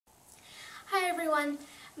everyone,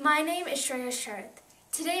 my name is Sharath.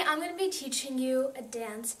 Today I'm going to be teaching you a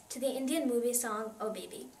dance to the Indian movie song, Oh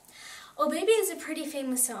Baby. Oh Baby is a pretty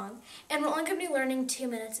famous song, and we're only going to be learning 2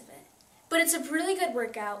 minutes of it. But it's a really good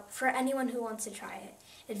workout for anyone who wants to try it.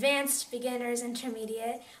 Advanced, beginners,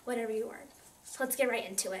 intermediate, whatever you are. So let's get right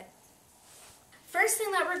into it. First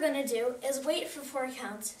thing that we're going to do is wait for 4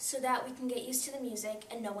 counts so that we can get used to the music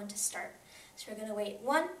and know when to start. So we're going to wait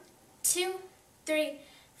 1, 2, 3,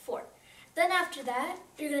 4. Then after that,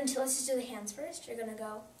 let's just do the hands first. You're going to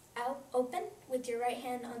go out, open, with your right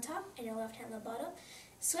hand on top and your left hand on the bottom.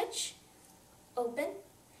 Switch, open,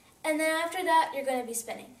 and then after that, you're going to be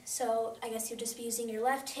spinning. So I guess you'll just be using your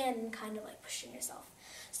left hand and kind of like pushing yourself.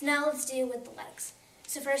 So now let's do with the legs.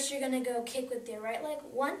 So first you're going to go kick with your right leg,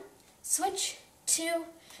 1, switch, 2,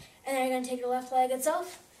 and then you're going to take your left leg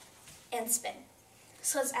itself and spin.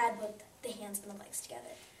 So let's add both the hands and the legs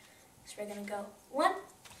together. So we're going to go 1,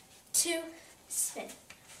 2, spin.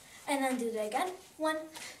 And then do that again. 1,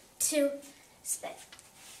 2, spin.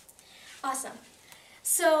 Awesome.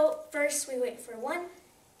 So first we wait for 1,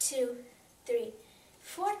 2, 3,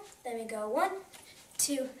 4. Then we go 1,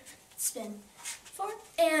 2, spin, 4.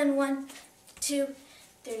 And 1, 2,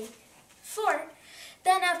 3, 4.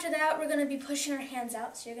 Then after that we're going to be pushing our hands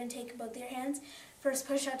out. So you're going to take both your hands. First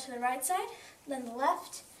push out to the right side, then the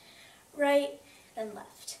left, right, then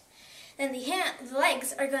left. Then the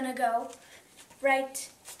legs are going to go right,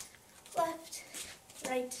 left,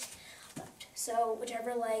 right, left. So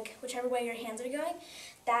whichever way your hands are going,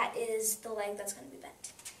 that is the leg that's going to be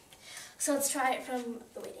bent. So let's try it from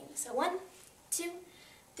the waiting. So 1, 2,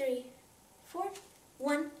 3, 4.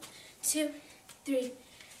 1, 2, 3,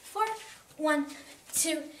 4. 1,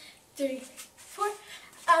 2, 3, 4.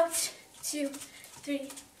 Out, 2, 3,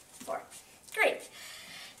 4. Great.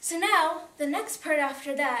 So now, the next part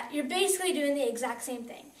after that, you're basically doing the exact same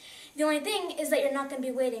thing. The only thing is that you're not going to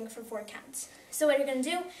be waiting for 4 counts. So what you're going to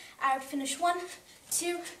do, after finish 1,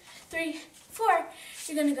 2, 3, 4,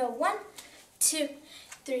 you're going to go 1, 2,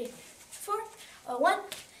 3, 4, 1,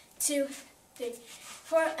 2, 3,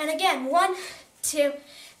 4, and again, 1, 2,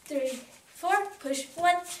 3, 4, push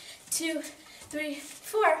 1, 2, 3,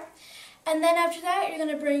 4, and then after that, you're going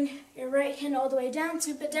to bring your right hand all the way down,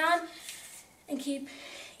 swoop it down, and keep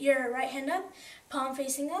your right hand up, palm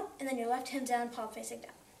facing up, and then your left hand down, palm facing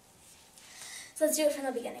down. So let's do it from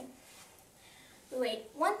the beginning. We wait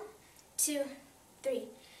 1, 2, 3,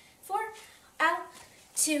 4, out,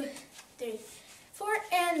 2, 3, 4,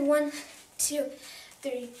 and 1, 2,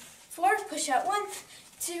 3, 4, push out 1,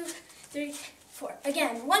 2, 3, 4.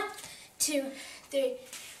 Again, 1, 2, 3,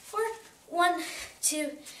 4, 1,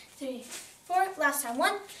 2, 3, 4. Last time,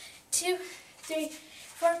 1, 2, 3,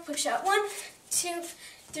 4, push out 1, 2,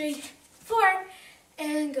 3, 4,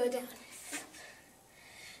 and go down.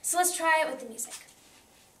 So let's try it with the music.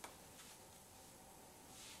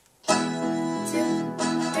 2,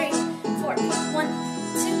 3, 4. 1,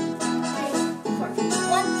 2, 3, 4.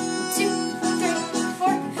 1, 2, 3,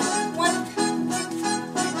 4. 1, 2,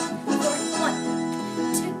 3, 4. 1,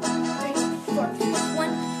 2, 3, 4.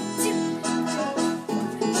 1, 2, 3, 4.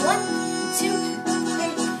 1, 2,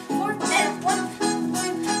 3, 4. And 1,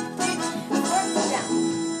 2, 3, 4. Down.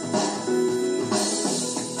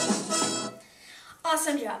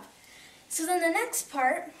 Awesome job. So then the next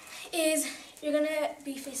part is you're going to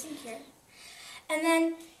be facing here. And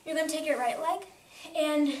then you're going to take your right leg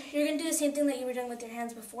and you're going to do the same thing that you were doing with your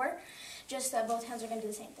hands before, just that both hands are going to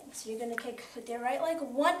do the same thing. So you're going to kick with your right leg,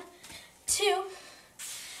 1, 2,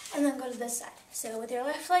 and then go to this side. So with your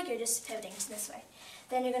left leg, you're just pivoting to this way.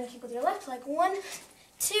 Then you're going to kick with your left leg, 1,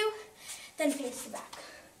 2, then face the back.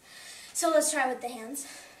 So let's try with the hands.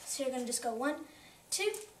 So you're going to just go 1, 2,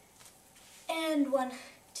 and 1,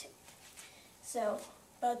 2. So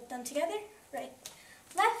both done together, right,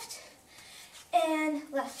 left, and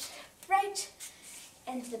left, right,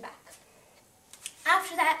 and to the back.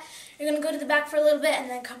 After that, you're going to go to the back for a little bit and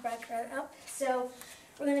then come back right up. So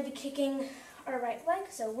we're going to be kicking our right leg.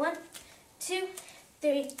 So 1, 2,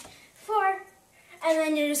 3, 4, and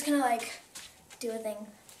then you're just going to like do a thing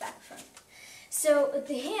back front. So with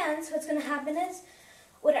the hands, what's going to happen is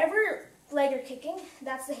whatever leg you're kicking,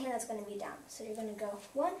 that's the hand that's going to be down. So you're going to go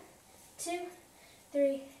 1, 2,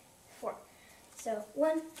 3, 4. So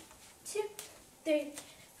 1, 2, 3,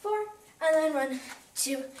 4, and then 1,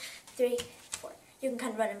 2, 3, 4. You can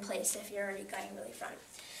kind of run in place if you're already going really front.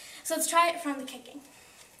 So let's try it from the kicking.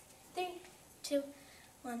 3, 2,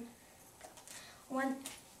 1, go. 1,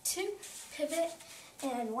 2, pivot,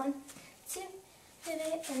 and 1, 2,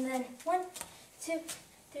 pivot, and then 1, 2,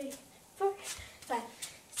 3, 4, 5,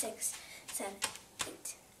 6, 7,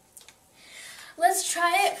 8. Let's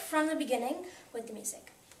try it from the beginning with the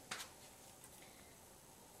music.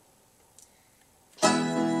 2,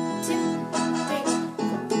 3,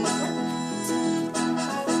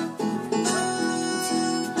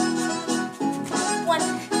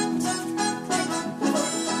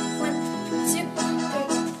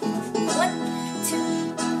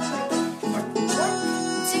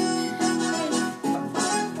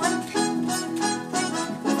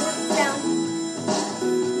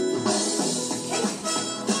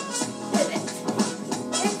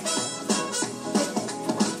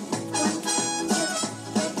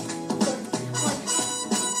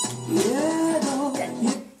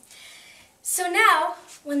 So now,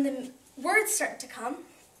 when the words start to come,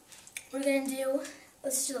 we're going to do,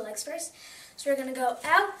 let's do the legs first. So we're going to go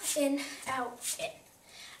out, in.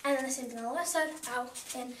 And then the same thing on the left side, out,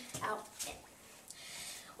 in.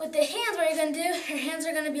 With the hands, what you're going to do, your hands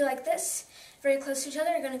are going to be like this, very close to each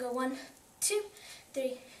other. You're going to go 1, 2,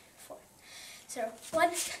 3, 4. So 1,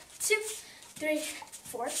 2, 3,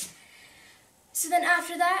 4. So then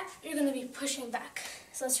after that, you're going to be pushing back.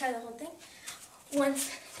 So let's try the whole thing. 1,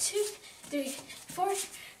 2, 3, 4,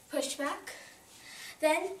 push back.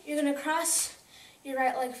 Then you're going to cross your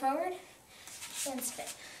right leg forward and spin.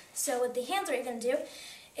 So with the hands, what you're going to do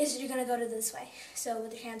is you're going to go to this way. So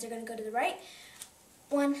with your hands, you're going to go to the right,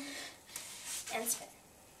 1, and spin.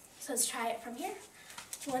 So let's try it from here.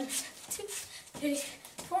 1, 2, 3,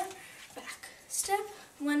 4, back. Step,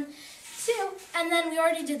 1, 2, and then we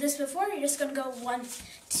already did this before. You're just going to go 1,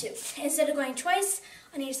 2. Instead of going twice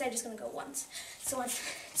on each side, you're just going to go once. So 1,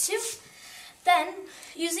 2. Then,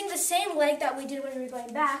 using the same leg that we did when we were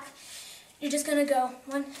going back, you're just going to go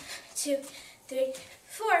 1, 2, 3,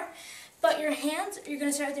 4. But your hands, you're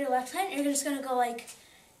going to start with your left hand. You're just going to go like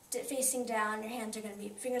facing down. Your hands are going to be,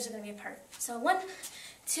 fingers are going to be apart. So 1,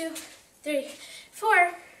 2, 3,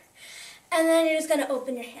 4. And then you're just going to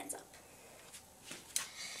open your hands up.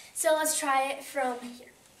 So let's try it from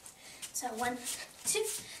here. So 1, 2,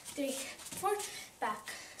 3, 4,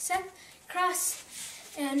 back, step, cross,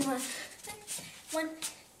 and 1,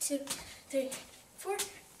 2, 3, 4,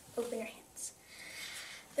 open your hands.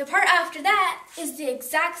 The part after that is the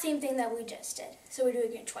exact same thing that we just did. So we're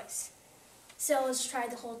doing it twice. So let's try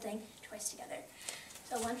the whole thing twice together.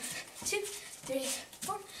 So 1, 2, 3,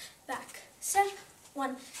 4, back, step,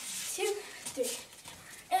 1, 2, 3,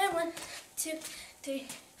 and 1, 2, 3,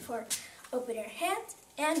 4, open your hands,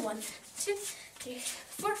 and 1, 2, 3,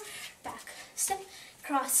 4, back, step,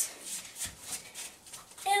 cross,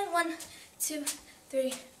 and 1, 2,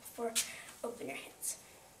 3, 4, open your hands.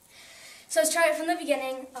 So let's try it from the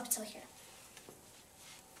beginning up till here.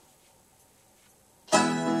 1,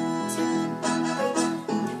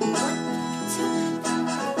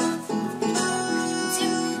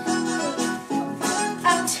 2,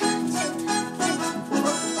 out, 2, 3, 4,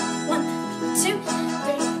 1, 2,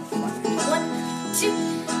 3, 4, 1, 2,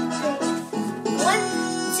 3, 1,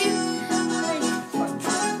 2, 3, 4,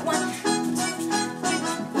 1, 2, 3,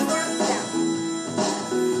 4, down.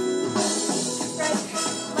 Right,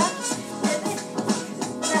 left, pivot, left, right,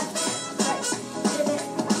 pivot,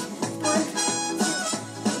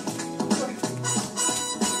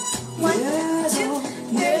 1, 2, 4, back, step, cross, 1, 2, 3,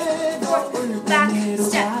 4, open, 1, 2, 3, 4, back,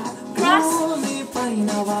 step, cross, 1,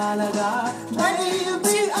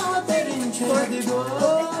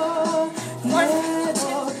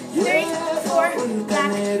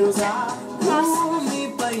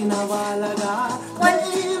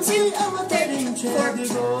 2,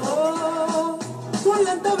 3, 4.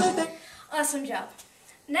 Awesome job.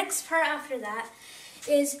 Next part after that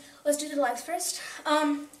is, let's do the legs first.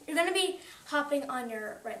 You're going to be hopping on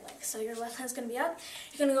your right leg. So your left hand's going to be up.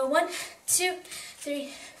 You're going to go 1, 2, 3,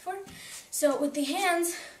 4. So with the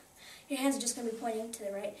hands, your hands are just going to be pointing to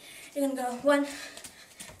the right. You're going to go 1,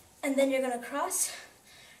 and then you're going to cross,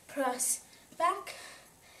 back,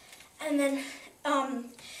 and then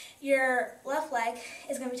your left leg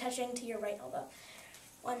is going to be touching to your right elbow.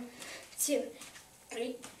 1, 2,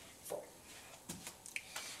 3, 4.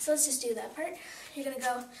 So let's just do that part. You're going to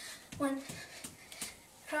go 1,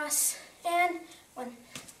 cross, and 1,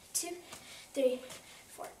 2, 3,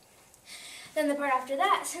 4. Then the part after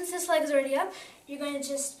that, since this leg is already up, you're going to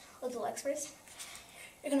just, with the legs first,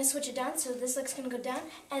 you're going to switch it down, so this leg's going to go down,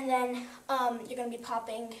 and then you're going to be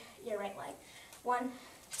popping your right leg. 1,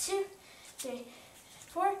 2, 3,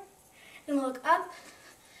 4. You're going to look up,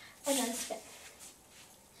 and then spin.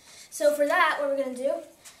 So for that, what we're going to do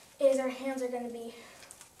is our hands are going to be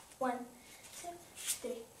 1, 2,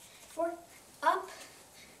 3, 4, up,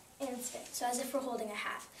 and spin. So as if we're holding a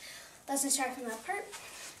hat. Let's just start from that part.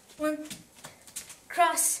 1,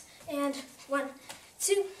 cross, and 1,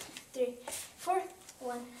 2, 3, 4.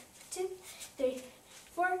 1, 2, 3,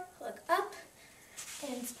 4. Look up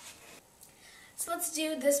and so let's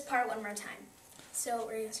do this part one more time. So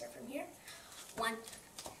we're going to start from here. 1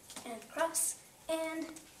 and cross and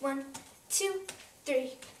 1, 2,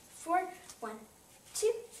 3, 4. 1,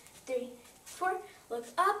 2, 3, 4. Look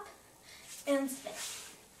up and spin.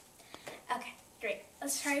 Okay, great.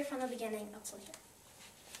 Let's try it from the beginning up till here.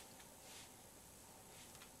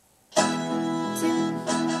 2,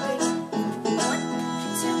 3, 1,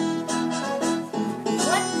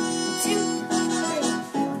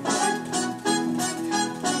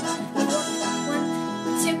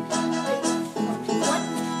 2, 1, 2, 3,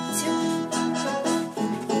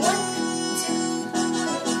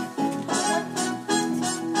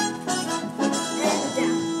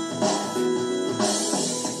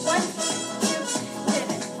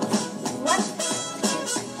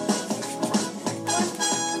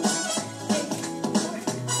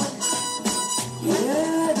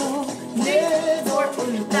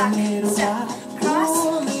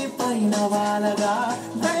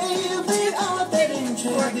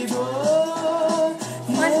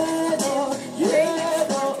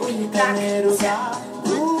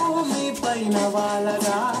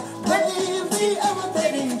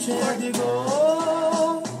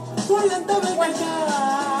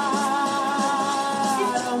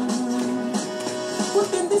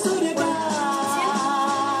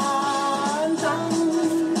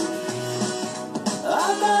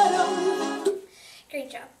 Great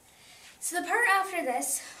job. So the part after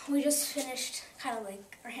this, we just finished kind of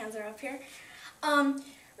like our hands are up here.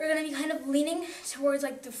 We're going to be kind of leaning towards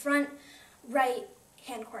like the front right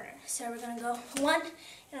hand corner. So we're going to go 1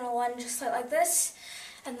 and a 1 just like this,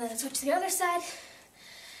 and then switch to the other side,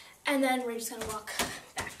 and then we're just going to walk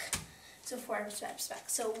back. So 4 steps back.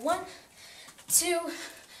 So 1, 2,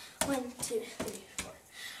 1, 2, 3, 4.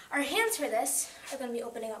 Our hands for this are going to be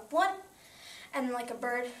opening up 1, and then like a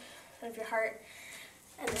bird of your heart,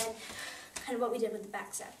 and then kind of what we did with the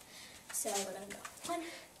back step. So we're going to go 1,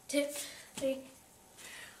 2, 3,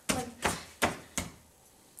 1.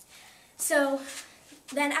 So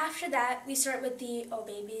then after that, we start with the Oh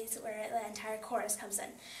Babies, where the entire chorus comes in.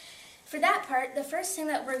 For that part, the first thing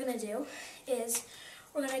that we're going to do is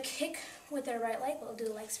we're going to kick with our right leg. We'll do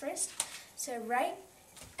the legs first. So right,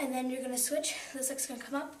 and then you're going to switch. This leg's going to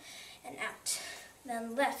come up and out.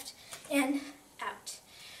 Then left and out.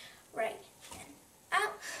 Right and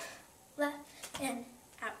out. Left and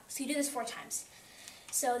out. So you do this 4 times.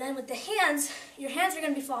 So then with the hands, your hands are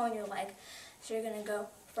going to be following your leg. So you're going to go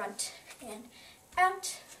front and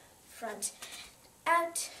out, front,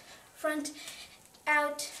 out, front,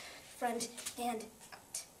 out, front, and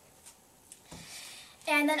out.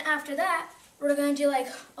 And then after that, we're going to do like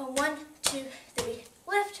a 1, 2, 3,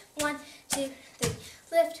 lift, 1, 2, 3,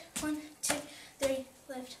 lift, 1, 2, 3,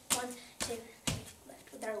 lift, 1, 2, 3,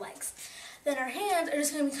 lift with our legs. Then our hands are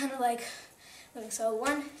just going to be kind of like, so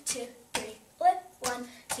 1, 2, 3, lift, 1,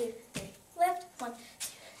 2, 3, lift, 1, 2,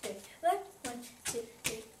 3, lift, 1, 2,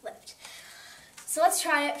 3, lift. So let's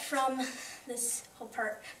try it from this whole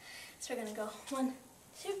part. So we're going to go 1,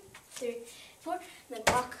 2, 3, 4, and then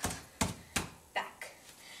walk back.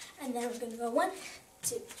 And then we're going to go 1,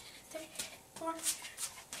 2, 3, 4,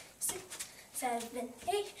 6, 7,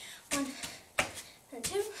 8, 1, and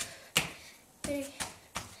 2, 3,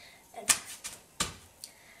 and 4.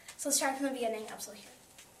 So let's start from the beginning up till here.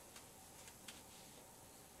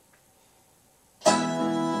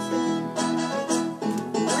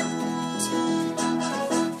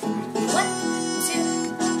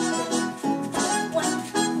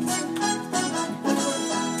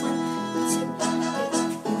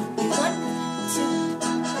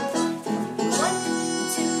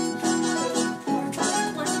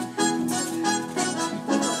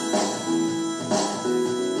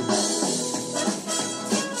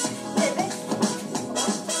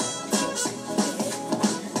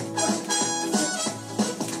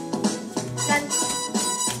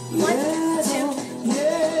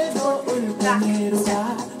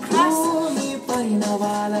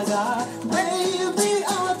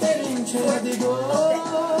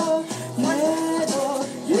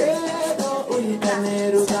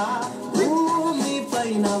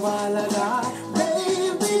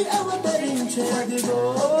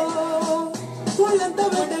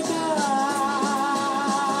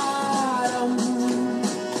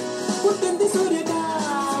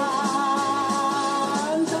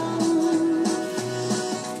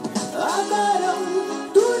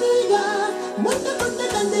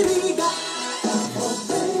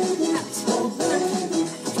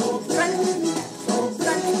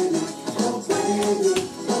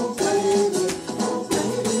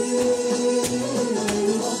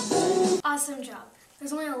 Awesome job.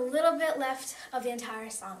 There's only a little bit left of the entire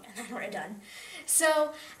song and then we're done.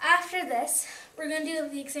 So after this, we're going to do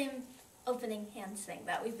the same opening hands thing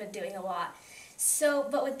that we've been doing a lot. So,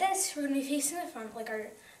 but with this, we're going to be facing the front, like our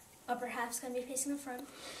upper half's going to be facing the front.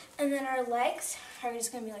 And then our legs are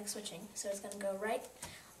just going to be like switching. So it's going to go right,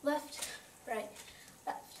 left, right,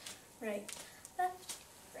 left, right, left,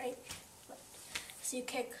 right, left. So you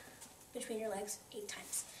kick between your legs 8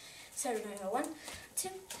 times. So we're going to go 1, 2,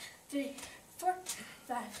 3, 4,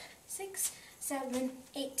 5, 6, 7,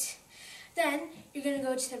 8. Then you're going to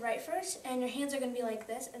go to the right first, and your hands are going to be like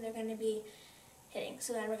this, and they're going to be hitting.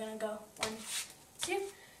 So then we're going to go 1, 2,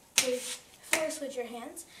 3, 4, switch your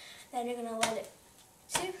hands. Then you're going to let it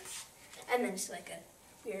 2, and then just like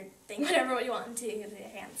a weird thing, whatever you want to do with your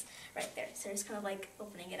hands right there. So just kind of like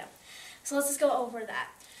opening it up. So let's just go over that.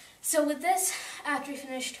 So with this, after we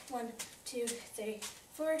finished 1, 2, 3,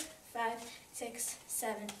 4, 5, 6,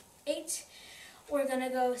 7, 8, we're going to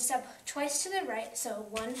go step twice to the right. So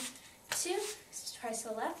 1, 2, twice to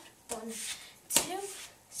the left, 1, 2,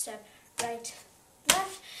 step right,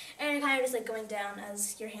 left, and you're kind of just like going down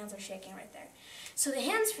as your hands are shaking right there. So the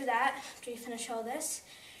hands for that, after you finish all this,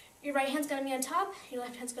 your right hand's going to be on top, your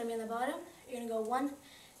left hand's going to be on the bottom. You're going to go 1,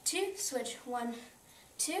 2, switch 1,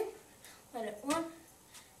 2, let it 1,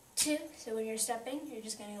 2. So when you're stepping, you're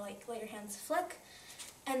just going to like let your hands flick,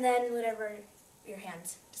 and then whatever your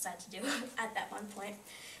hands decide to do at that one point.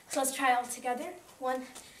 So let's try all together. 1,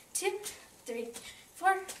 2, 3,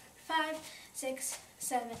 4, 5, 6,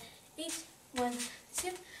 7, 8. 1, 2,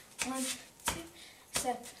 1, 2,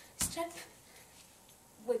 step, step,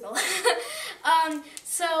 wiggle.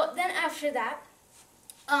 So then after that,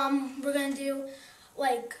 we're gonna do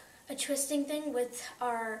like a twisting thing with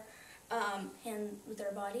our hand, with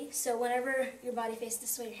our body. So whenever your body faces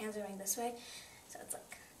this way, your hands are going this way. So it's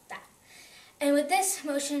like that. And with this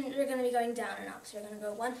motion, you're gonna be going down and up. So you're gonna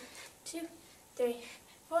go 1, 2, 3,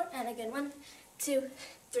 4, and again 1, 2,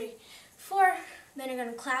 3, 4. Then you're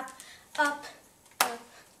gonna clap up, up,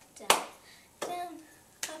 down, down,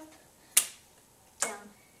 up, down.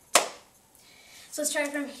 So let's try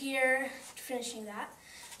from here, finishing that.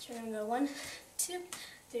 So we're gonna go 1, 2,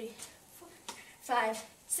 3, 4, 5,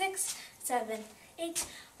 6, 7, 8.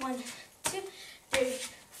 1, 2, 3,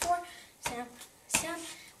 4. Down, down,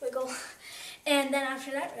 wiggle. And then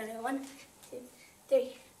after that, we're gonna go 1, 2,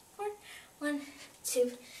 3, 4. 1,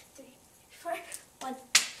 2, 3, 4. 1,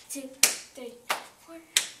 2, 3, 4.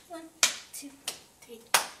 1, 2, 3,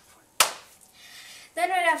 4. Then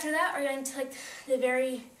right after that, we're going to like the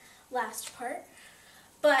very last part.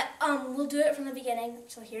 But we'll do it from the beginning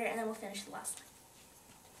till here, and then we'll finish the last line.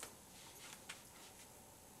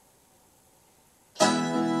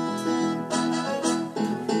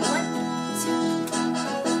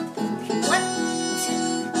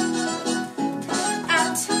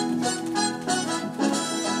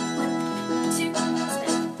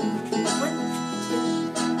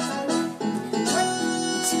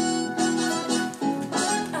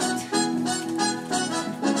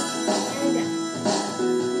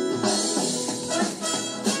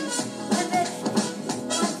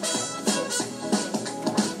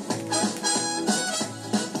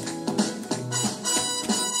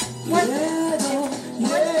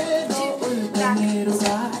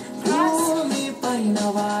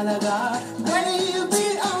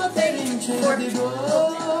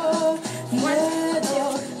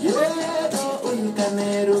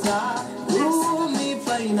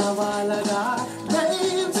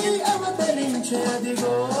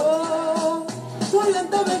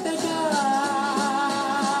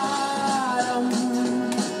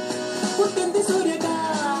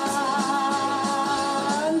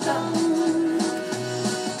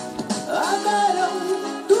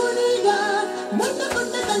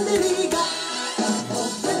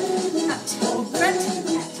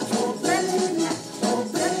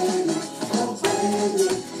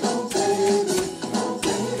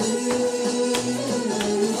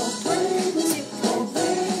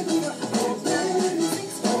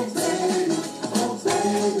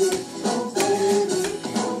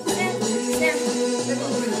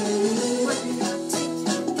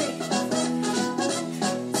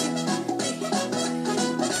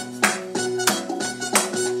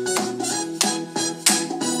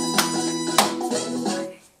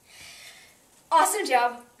 Awesome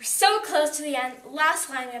job. We're so close to the end. Last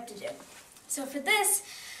line we have to do. So for this,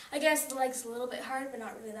 I guess the leg's a little bit hard, but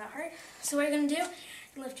not really that hard. So what you're going to do,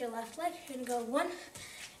 you lift your left leg. You're going to go 1,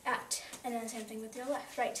 out. And then same thing with your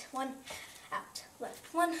left. Right, 1, out.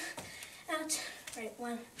 Left, 1, out. Right,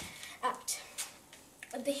 1, out.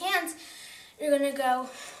 With the hands, you're going to go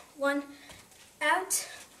 1, out,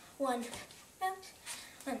 1, out,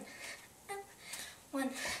 1, out, 1,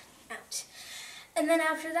 out. And then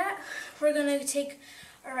after that, we're going to take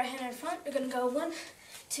our right hand in front. We're going to go 1,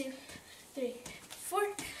 2, 3, 4,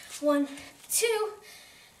 1, 2,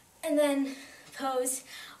 and then pose.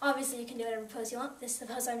 Obviously, you can do whatever pose you want. This is the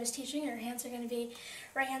pose I'm just teaching. Your hands are going to be,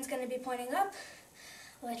 right hand's going to be pointing up,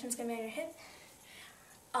 left hand's going to be on your hip,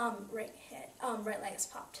 right leg is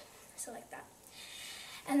popped. So like that.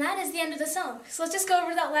 And that is the end of the song. So let's just go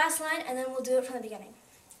over that last line, and then we'll do it from the beginning.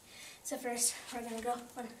 So first, we're going to go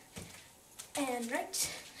 1, and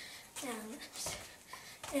right, and left,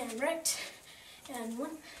 and right, and 1,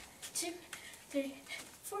 2, 3,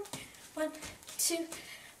 4, 1, 2.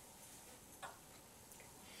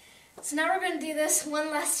 So now we're going to do this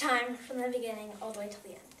one last time from the beginning all the way till the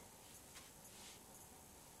end.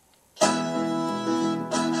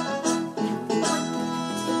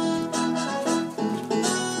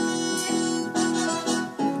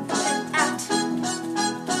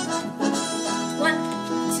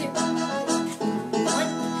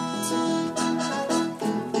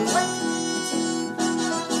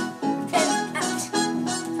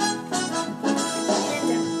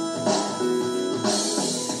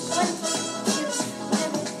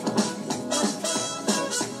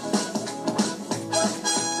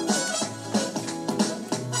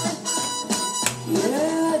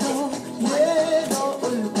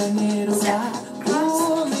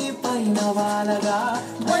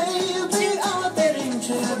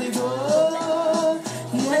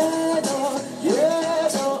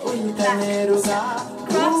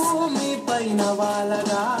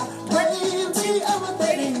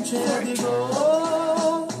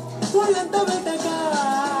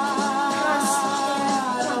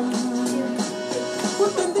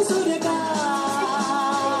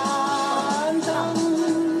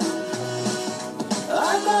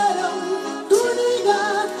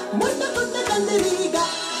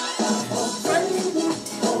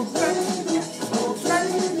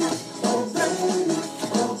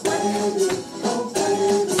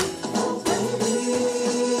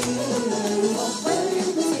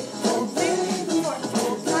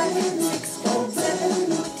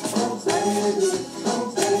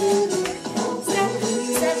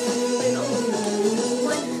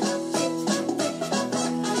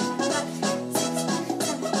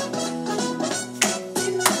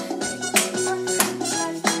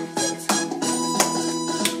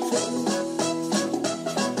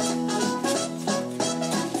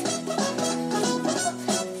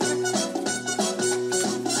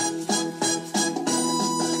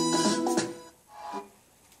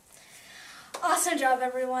 Awesome job,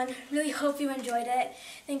 everyone. Really hope you enjoyed it.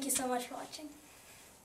 Thank you so much for watching.